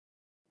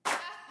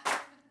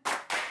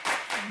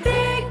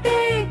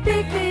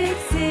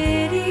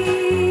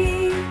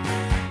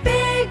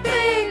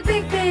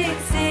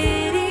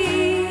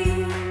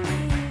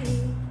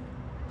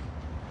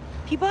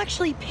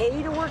actually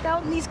pay to work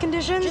out in these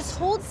conditions? Just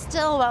hold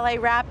still while I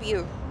wrap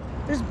you.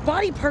 There's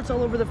body parts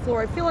all over the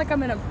floor. I feel like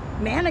I'm in a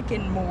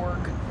mannequin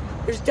morgue.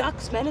 There's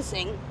ducks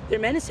menacing. They're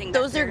menacing.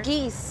 Those are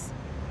geese.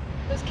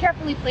 Those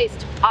carefully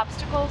placed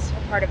obstacles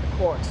are part of the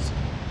course.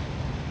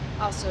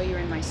 Also, you're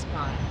in my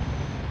spot.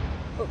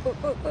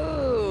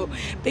 Ooh,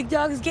 big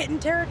dog's getting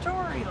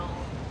territorial.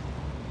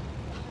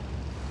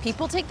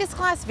 People take this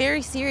class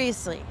very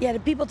seriously. Yeah, do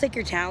people take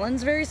your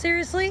talons very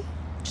seriously?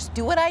 Just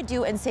do what I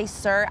do and say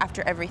sir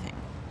after everything.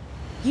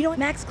 You know,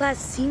 Mac's class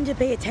seemed to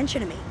pay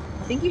attention to me.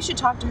 I think you should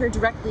talk to her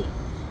directly.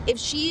 If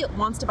she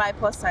wants to buy a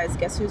plus size,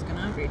 guess who's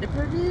gonna agree to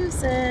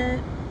produce it?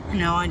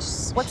 No, I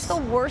just... What's the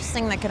worst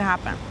thing that could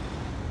happen?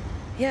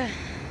 Yeah.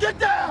 Get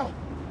down!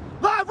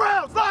 Live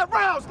rounds, live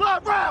rounds,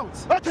 live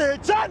rounds!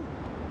 Attention!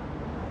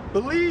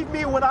 Believe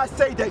me when I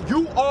say that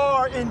you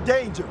are in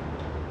danger.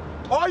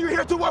 Are you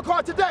here to work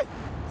hard today?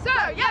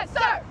 Sir, yes,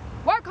 sir!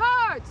 Work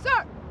hard,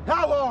 sir!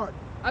 How hard?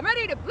 I'm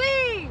ready to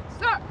bleed,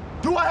 sir!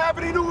 Do I have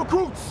any new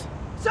recruits?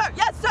 Sir,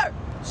 yes, sir!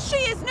 She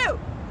is new,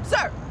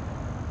 sir!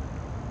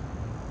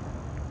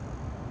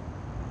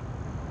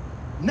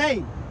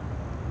 Name.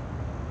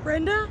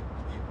 Brenda?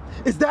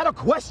 Is that a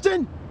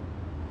question?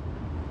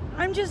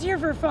 I'm just here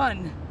for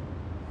fun.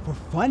 For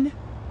fun?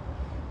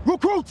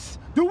 Recruits,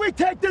 do we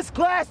take this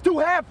class to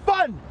have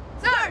fun?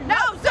 Sir, no,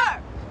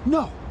 sir!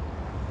 No.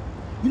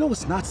 You know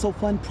what's not so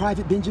fun,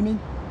 Private Benjamin?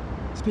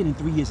 Spending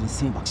 3 years in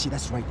Sandbox.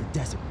 That's right, the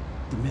desert,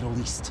 the Middle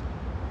East.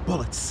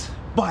 Bullets,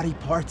 body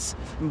parts,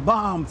 and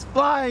bombs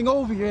flying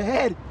over your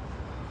head.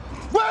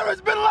 Where is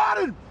Bin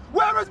Laden?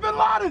 Where is Bin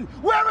Laden?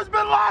 Where is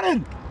Bin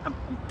Laden? I'm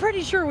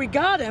pretty sure we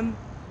got him.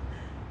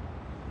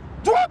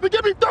 Drop and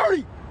give me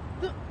 30!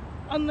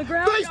 On the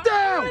ground? Face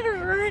down!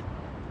 All right.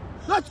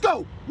 Let's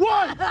go!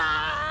 1,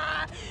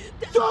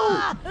 2,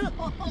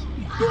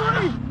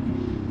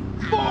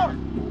 3, 4.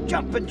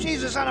 Jumping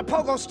Jesus on a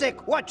pogo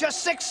stick. What,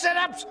 just 6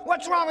 sit-ups?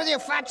 What's wrong with you,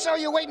 fatso?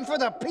 You waiting for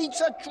the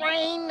pizza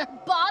train?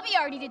 Bobby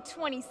already did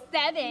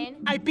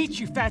 27. I beat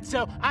you,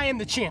 fatso. I am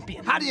the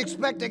champion. How do you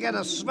expect to get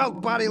a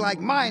svelte body like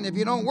mine if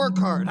you don't work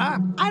hard, huh?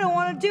 I don't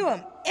want to do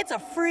them. It's a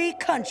free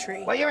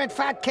country. Well, you're in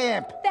fat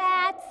camp.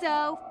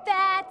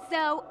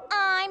 Fatso,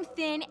 I'm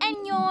thin and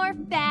you're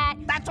fat.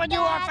 That's what you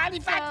are, fatty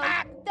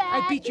fat.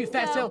 I beat you,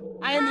 fatso.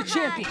 I am the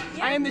champion.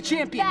 I am the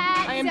champion.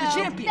 I am the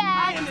champion.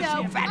 I am the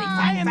champion. Fatty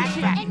I am the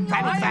champion.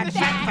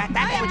 fat.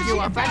 That's what you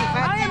are, fatty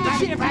fat. I am the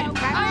champion. I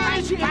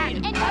am the champion. I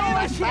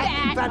am the champion.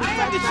 I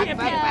am the champion.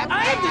 I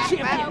am the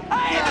champion.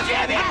 I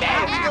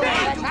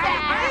am the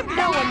champion.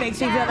 No one makes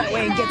me feel that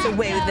way and gets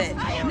away with it.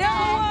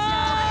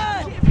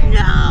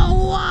 No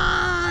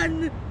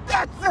one!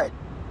 That's it!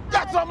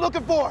 That's what I'm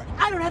looking for!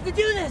 I don't have to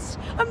do this!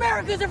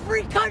 America's a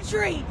free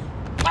country!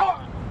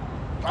 Oh,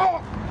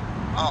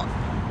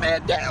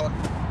 man down.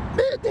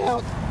 Man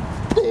down.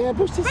 The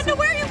ambush is... Brenda,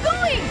 where are you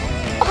going?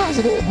 How's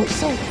an ambush,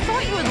 sir? I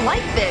thought you would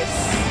like this.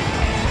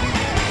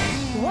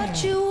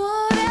 What you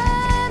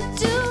would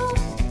do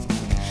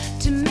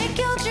to make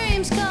your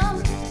dreams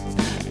come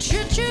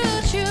true,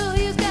 true, true.